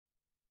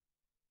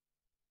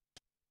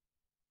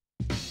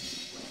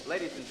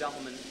Ladies and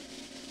gentlemen.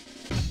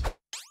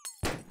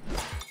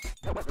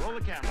 Roll the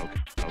camera.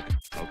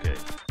 Okay.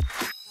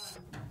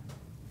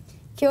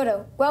 Kia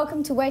ora.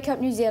 Welcome to Wake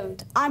Up New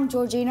Zealand. I'm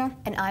Georgina.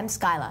 And I'm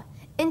Skylar.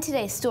 In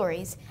today's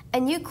stories,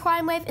 a new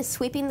crime wave is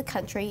sweeping the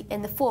country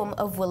in the form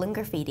of woolen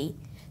graffiti.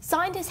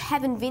 Scientists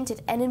have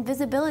invented an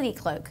invisibility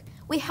cloak.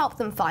 We help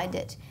them find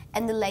it,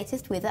 and the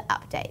latest weather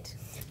update.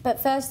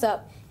 But first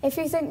up, if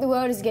you think the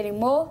world is getting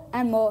more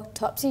and more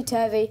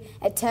topsy-turvy,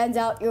 it turns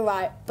out you're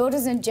right.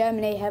 Builders in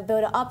Germany have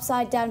built an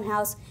upside-down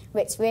house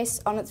which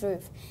rests on its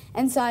roof.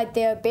 Inside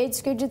there are beds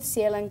screwed to the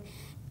ceiling,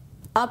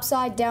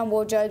 upside-down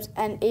wardrobes,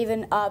 and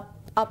even an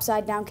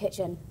upside-down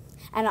kitchen,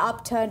 and an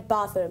upturned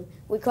bathroom.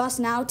 We cross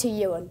now to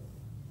Ewan.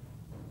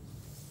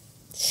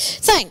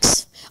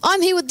 Thanks.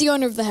 I'm here with the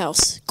owner of the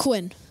house,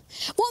 Quinn.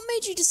 What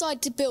made you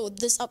decide to build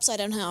this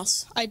upside-down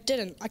house? I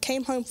didn't. I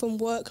came home from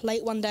work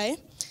late one day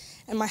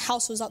and my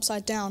house was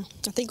upside down.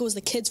 I think it was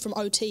the kids from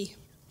OT.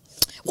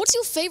 What's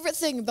your favourite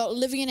thing about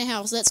living in a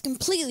house that's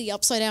completely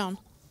upside down?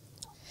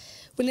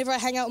 Whenever I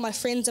hang out with my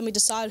friends and we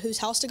decide whose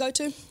house to go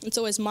to, it's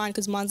always mine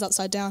because mine's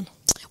upside down.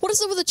 What are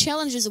some of the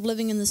challenges of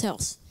living in this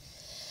house?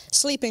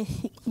 Sleeping.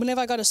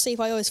 Whenever I go to sleep,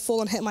 I always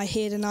fall and hit my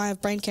head and I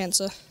have brain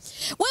cancer.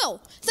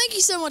 Well, thank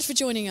you so much for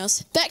joining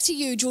us. Back to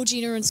you,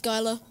 Georgina and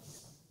Skylar.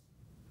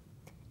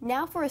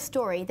 Now for a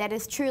story that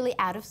is truly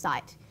out of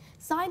sight.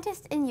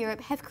 Scientists in Europe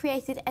have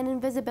created an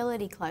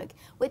invisibility cloak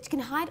which can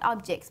hide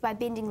objects by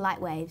bending light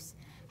waves.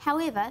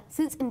 However,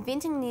 since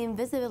inventing the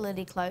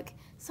invisibility cloak,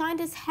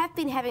 scientists have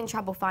been having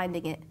trouble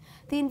finding it.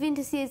 The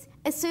inventor says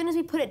as soon as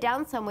we put it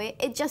down somewhere,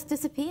 it just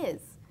disappears.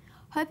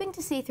 Hoping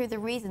to see through the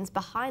reasons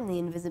behind the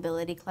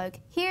invisibility cloak,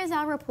 here is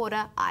our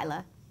reporter,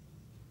 Isla.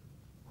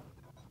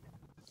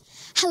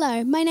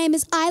 Hello, my name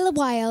is Isla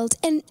Wild,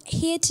 and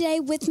here today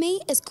with me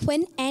is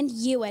Quinn and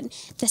Ewan,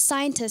 the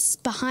scientists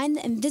behind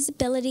the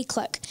invisibility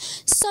cloak.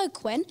 So,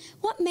 Quinn,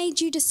 what made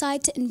you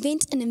decide to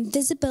invent an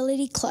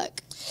invisibility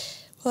cloak?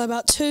 Well,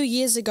 about 2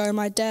 years ago,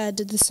 my dad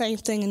did the same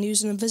thing and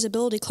used an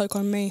invisibility cloak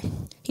on me.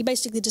 He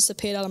basically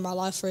disappeared out of my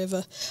life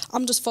forever.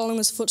 I'm just following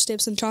his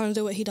footsteps and trying to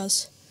do what he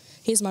does.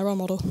 He's my role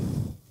model.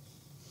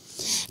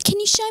 Can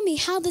you show me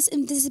how this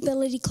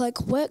invisibility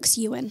cloak works,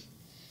 Ewan?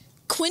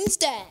 Quinn's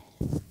dad.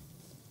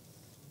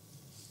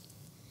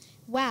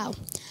 Wow.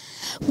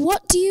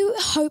 What do you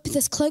hope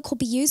this cloak will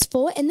be used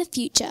for in the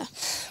future?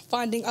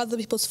 Finding other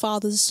people's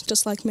fathers,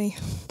 just like me.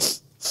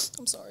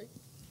 I'm sorry.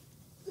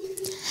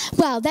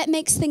 Well, that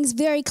makes things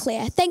very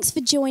clear. Thanks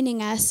for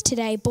joining us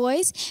today,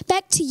 boys.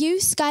 Back to you,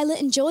 Skylar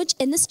and George,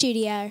 in the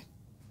studio.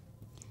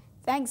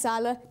 Thanks,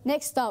 Isla.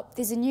 Next up,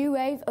 there's a new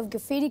wave of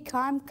graffiti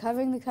crime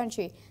covering the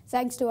country,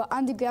 thanks to an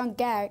underground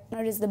gang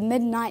known as the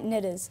Midnight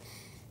Knitters.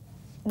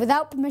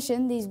 Without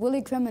permission, these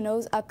woolly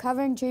criminals are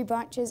covering tree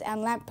branches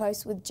and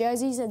lampposts with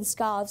jerseys and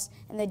scarves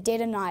in the dead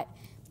of night.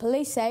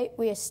 Police say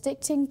we are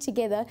stitching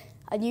together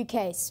a new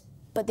case,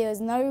 but there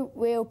is no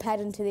real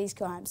pattern to these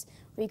crimes.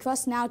 We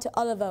cross now to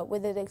Oliver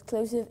with an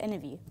exclusive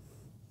interview.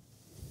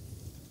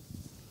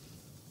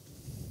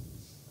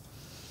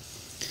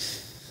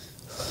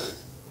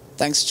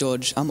 Thanks,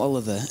 George. I'm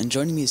Oliver, and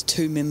joining me is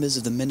 2 members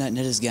of the Midnight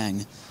Knitters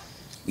gang.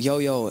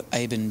 Yo,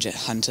 Abe and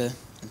Hunter,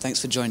 and thanks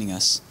for joining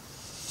us.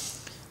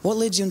 What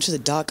led you into the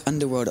dark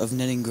underworld of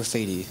knitting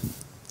graffiti?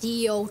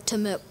 The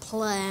ultimate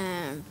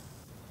plan.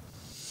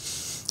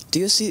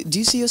 Do you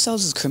see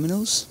yourselves as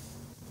criminals?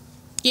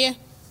 Yeah.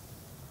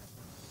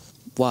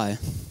 Why?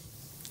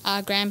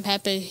 Our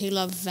grandpapa, he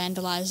loved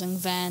vandalising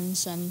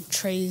vans and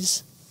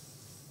trees,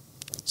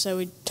 so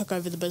we took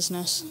over the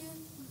business.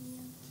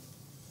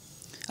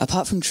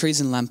 Apart from trees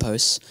and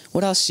lampposts,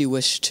 what else do you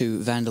wish to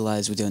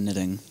vandalise with your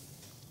knitting?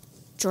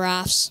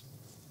 Giraffes.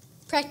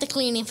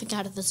 Practically anything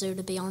out of the zoo,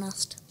 to be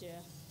honest. Yeah.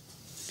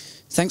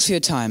 Thanks for your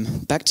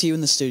time. Back to you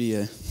in the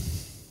studio.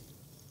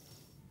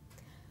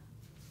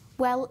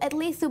 Well, at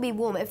least they'll be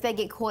warm if they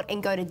get caught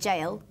and go to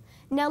jail.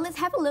 Now let's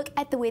have a look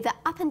at the weather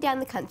up and down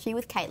the country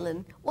with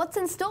Caitlin. What's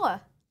in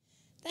store?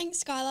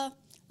 Thanks, Skylar.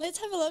 Let's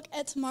have a look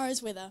at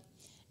tomorrow's weather.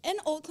 In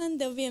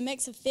Auckland, there will be a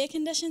mix of fair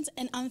conditions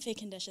and unfair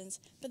conditions,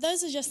 but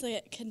those are just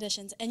the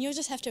conditions and you'll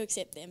just have to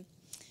accept them.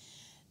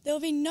 There will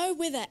be no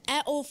weather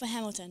at all for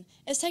Hamilton.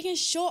 It's taking a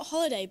short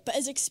holiday, but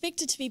is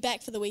expected to be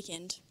back for the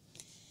weekend.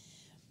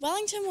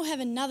 Wellington will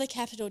have another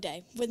capital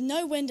day with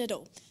no wind at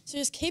all, so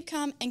just keep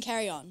calm and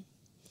carry on.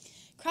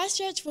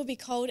 Christchurch will be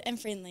cold and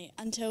friendly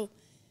until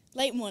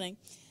late morning.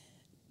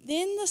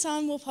 Then the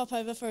sun will pop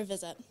over for a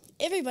visit.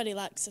 Everybody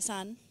likes the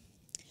sun.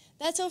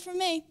 That's all from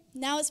me.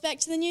 Now it's back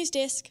to the news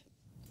desk.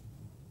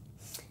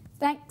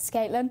 Thanks,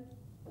 Caitlin.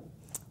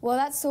 Well,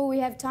 that's all we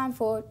have time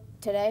for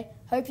today.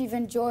 Hope you've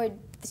enjoyed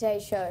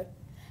today's show.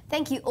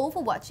 Thank you all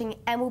for watching,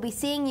 and we'll be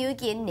seeing you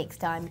again next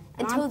time.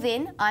 Until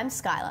then, I'm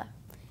Skylar.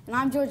 And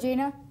I'm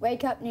Georgina.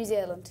 Wake Up New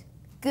Zealand.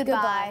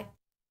 Goodbye.